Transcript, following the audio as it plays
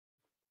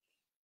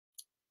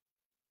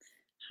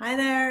Hi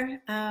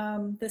there.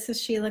 This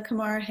is Sheila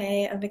Kamar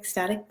Hay of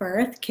Ecstatic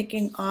Birth,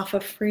 kicking off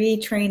a free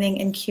training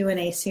and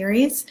Q&A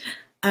series.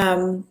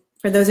 For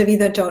those of you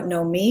that don't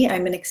know me,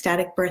 I'm an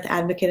ecstatic birth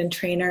advocate and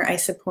trainer. I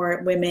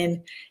support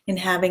women in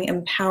having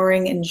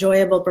empowering,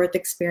 enjoyable birth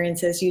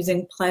experiences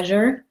using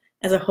pleasure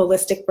as a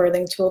holistic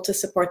birthing tool to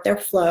support their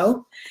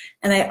flow.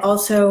 And I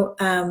also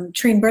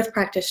train birth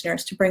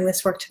practitioners to bring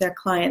this work to their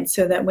clients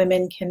so that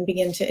women can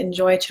begin to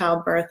enjoy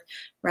childbirth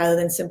rather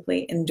than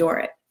simply endure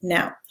it.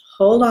 Now,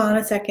 hold on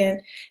a second.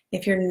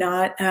 If you're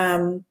not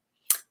an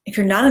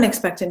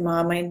expectant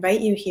mom, I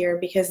invite you here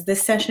because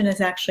this session is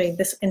actually,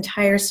 this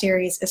entire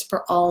series is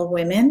for all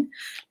women.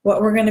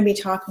 What we're going to be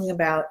talking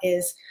about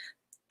is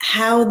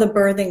how the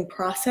birthing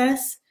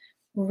process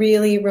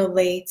really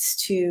relates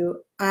to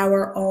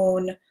our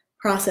own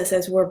process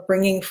as we're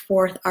bringing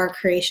forth our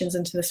creations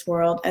into this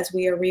world, as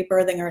we are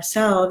rebirthing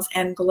ourselves,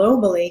 and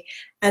globally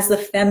as the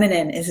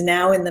feminine is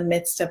now in the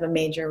midst of a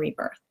major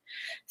rebirth.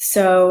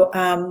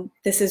 So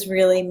this is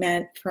really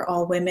meant for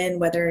all women,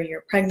 whether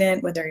you're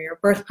pregnant, whether you're a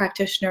birth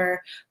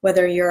practitioner,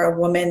 whether you're a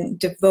woman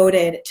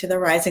devoted to the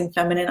rising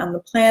feminine on the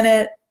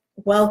planet.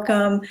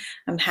 Welcome.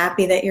 I'm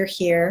happy that you're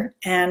here.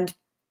 And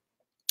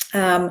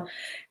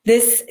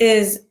this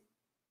is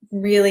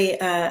really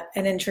an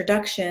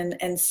introduction.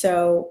 And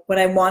so what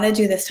I want to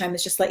do this time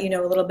is just let you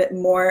know a little bit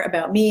more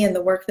about me and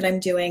the work that I'm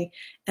doing.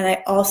 And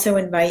I also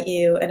invite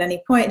you at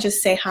any point,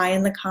 just say hi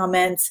in the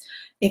comments.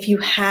 If you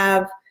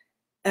have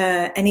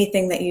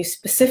anything that you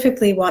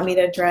specifically want me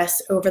to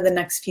address over the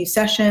next few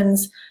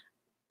sessions,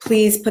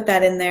 please put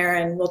that in there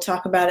and we'll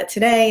talk about it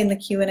today in the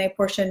Q&A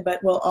portion,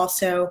 but we'll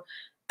also,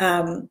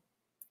 I'll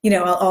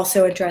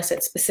also address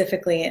it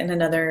specifically in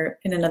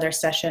another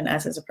session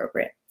as is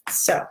appropriate.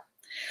 So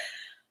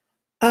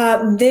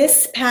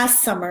this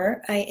past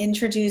summer, I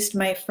introduced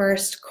my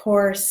first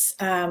course,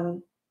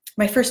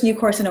 my first new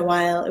course in a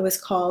while. It was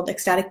called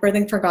Ecstatic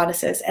Birthing for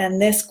Goddesses.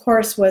 And this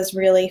course was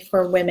really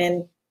for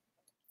women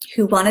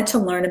who wanted to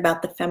learn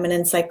about the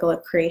feminine cycle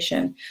of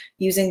creation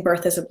using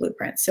birth as a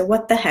blueprint. So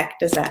what the heck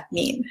does that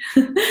mean?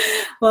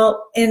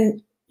 Well,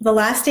 in the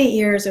last 8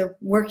 years of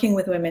working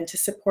with women to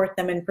support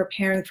them in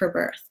preparing for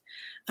birth,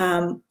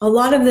 a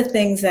lot of the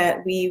things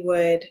that we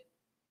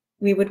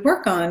would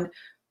work on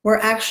were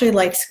actually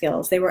life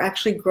skills. They were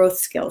actually growth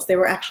skills. They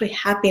were actually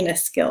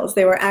happiness skills.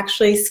 They were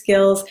actually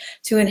skills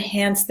to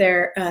enhance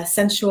their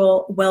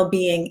sensual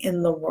well-being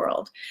in the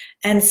world.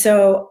 And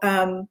so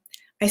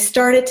I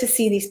started to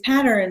see these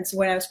patterns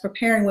when I was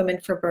preparing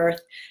women for birth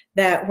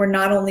that were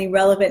not only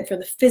relevant for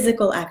the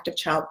physical act of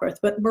childbirth,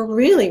 but were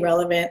really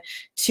relevant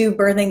to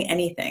birthing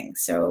anything.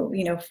 So,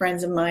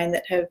 friends of mine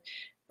that have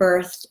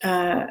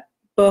birthed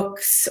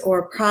books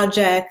or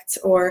projects,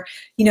 or,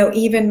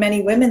 even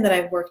many women that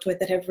I've worked with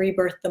that have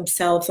rebirthed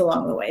themselves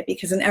along the way,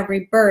 because in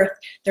every birth,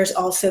 there's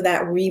also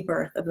that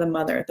rebirth of the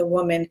mother. The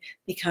woman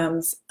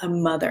becomes a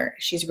mother.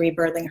 She's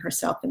rebirthing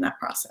herself in that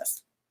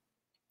process.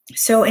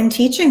 So in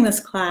teaching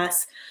this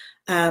class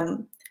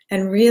and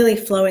really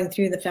flowing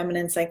through the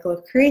feminine cycle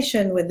of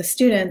creation with the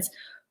students,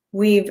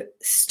 we've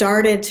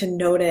started to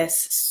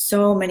notice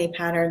so many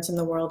patterns in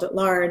the world at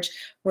large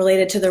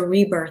related to the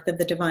rebirth of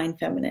the divine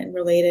feminine,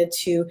 related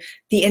to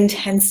the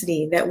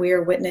intensity that we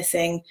are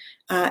witnessing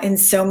in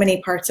so many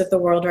parts of the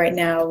world right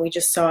now. We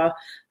just saw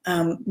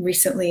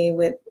recently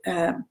with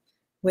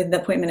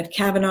the appointment of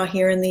Kavanaugh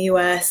here in the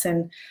US,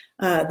 and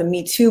the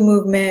Me Too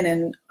movement,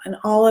 and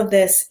all of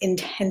this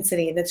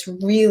intensity that's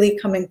really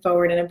coming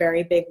forward in a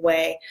very big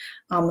way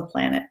on the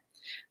planet.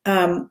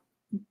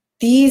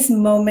 These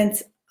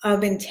moments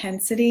of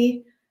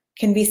intensity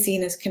can be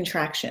seen as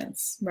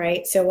contractions,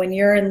 right? So when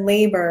you're in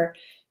labor,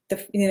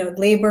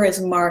 labor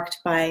is marked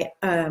by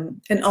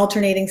an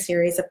alternating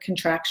series of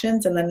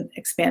contractions and then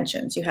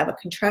expansions. You have a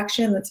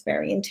contraction that's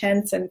very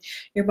intense and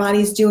your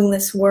body's doing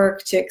this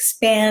work to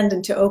expand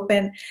and to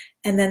open.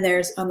 And then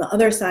there's, on the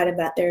other side of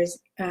that, there's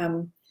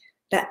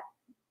that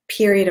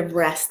period of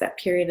rest, that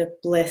period of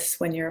bliss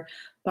when your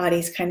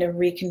body's kind of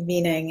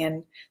reconvening.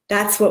 And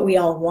that's what we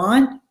all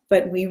want,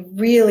 but we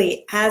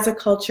really, as a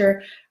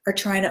culture, are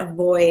trying to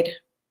avoid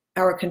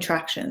our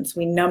contractions.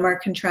 We numb our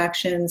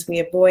contractions, we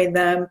avoid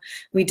them,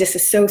 we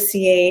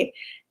disassociate.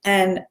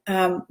 And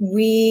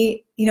even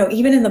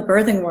in the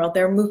birthing world,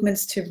 there are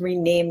movements to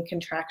rename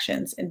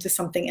contractions into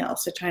something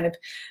else, to try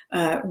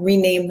to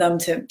rename them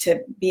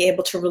to be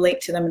able to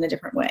relate to them in a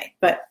different way.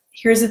 But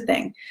here's the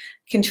thing,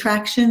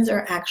 contractions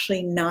are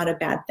actually not a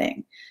bad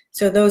thing.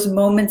 So those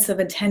moments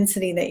of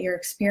intensity that you're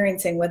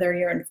experiencing, whether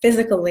you're in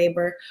physical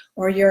labor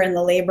or you're in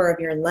the labor of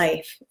your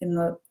life, in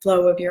the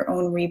flow of your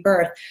own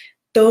rebirth,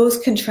 those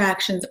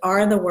contractions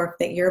are the work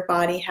that your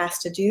body has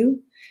to do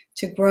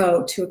to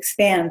grow, to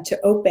expand, to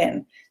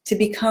open, to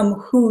become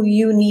who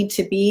you need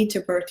to be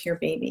to birth your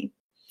baby.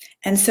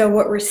 And so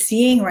what we're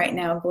seeing right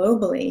now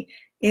globally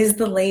is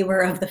the labor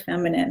of the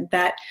feminine,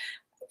 that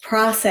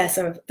process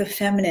of the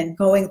feminine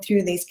going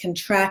through these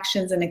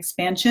contractions and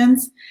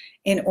expansions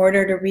in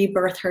order to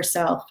rebirth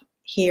herself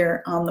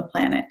here on the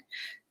planet.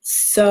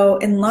 So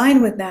in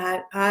line with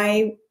that,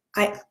 I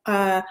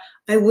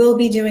will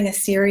be doing a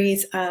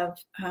series of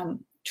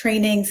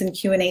trainings and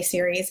Q&A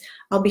series.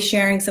 I'll be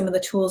sharing some of the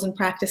tools and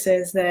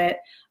practices that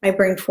I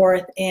bring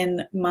forth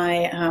in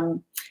my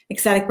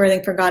Ecstatic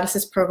Birthing for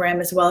Goddesses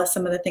program, as well as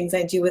some of the things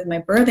I do with my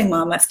birthing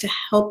mamas to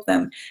help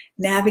them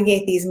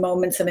navigate these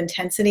moments of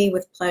intensity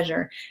with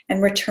pleasure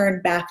and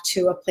return back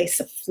to a place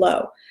of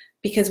flow.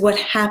 Because what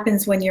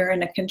happens when you're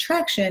in a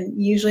contraction,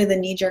 usually the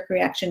knee-jerk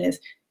reaction is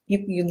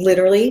you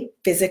literally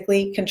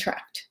physically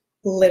contract.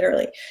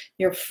 Literally,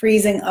 you're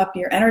freezing up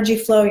your energy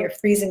flow, you're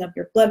freezing up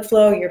your blood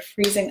flow, you're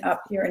freezing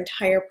up your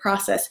entire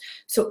process.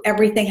 So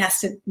everything has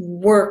to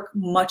work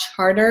much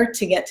harder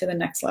to get to the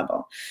next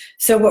level.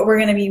 So what we're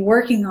going to be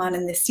working on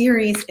in this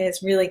series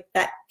is really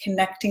that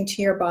connecting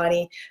to your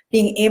body,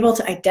 being able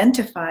to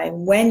identify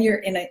when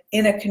you're in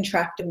a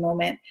contracted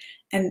moment,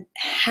 and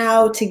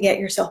how to get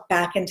yourself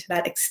back into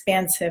that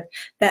expansive,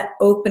 that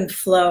open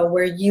flow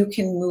where you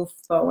can move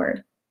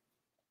forward.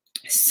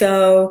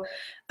 So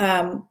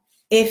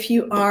if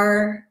you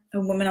are a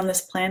woman on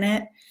this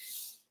planet,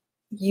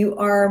 you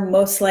are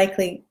most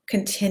likely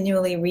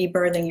continually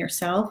rebirthing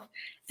yourself.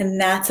 And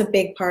that's a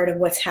big part of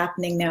what's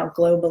happening now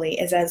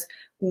globally, is as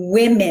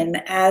women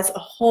as a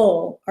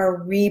whole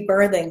are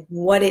rebirthing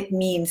what it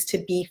means to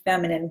be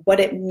feminine, what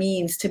it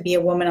means to be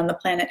a woman on the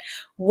planet,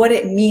 what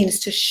it means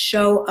to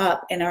show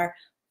up in our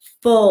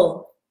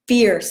full,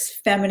 fierce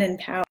feminine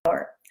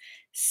power.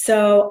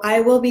 So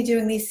I will be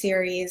doing these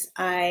series.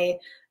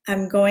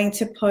 I'm going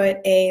to put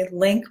a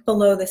link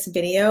below this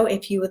video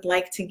if you would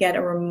like to get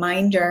a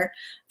reminder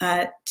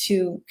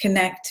to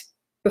connect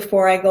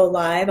before I go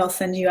live. I'll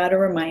send you out a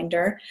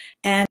reminder.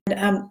 And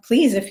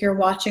please, if you're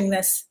watching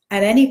this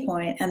at any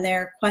point and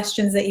there are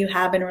questions that you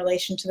have in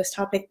relation to this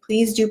topic,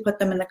 please do put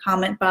them in the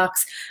comment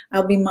box.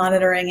 I'll be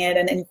monitoring it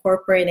and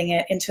incorporating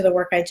it into the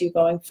work I do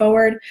going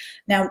forward.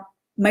 Now,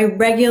 my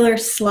regular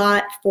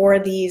slot for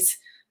these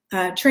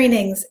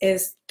trainings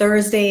is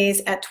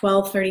Thursdays at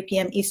 12:30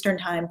 p.m. Eastern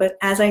time. But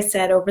as I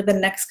said, over the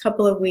next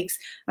couple of weeks,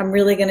 I'm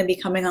really going to be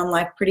coming on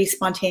live pretty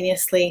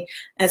spontaneously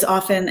as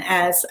often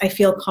as I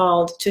feel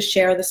called to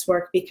share this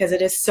work, because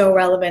it is so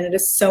relevant, it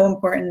is so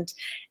important.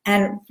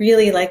 And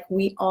really, like,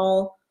 we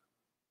all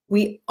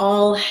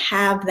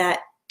have that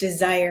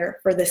desire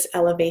for this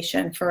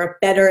elevation, for a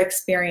better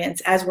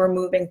experience as we're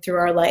moving through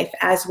our life,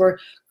 as we're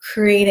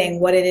creating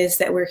what it is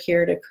that we're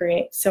here to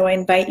create. So I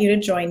invite you to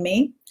join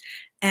me.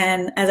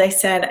 And as I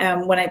said,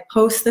 when I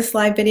post this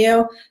live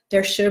video,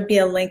 there should be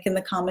a link in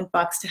the comment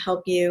box to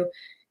help you,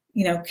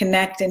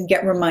 connect and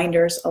get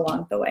reminders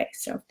along the way.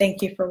 So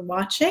thank you for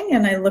watching,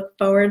 and I look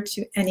forward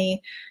to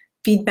any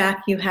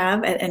feedback you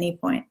have at any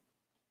point.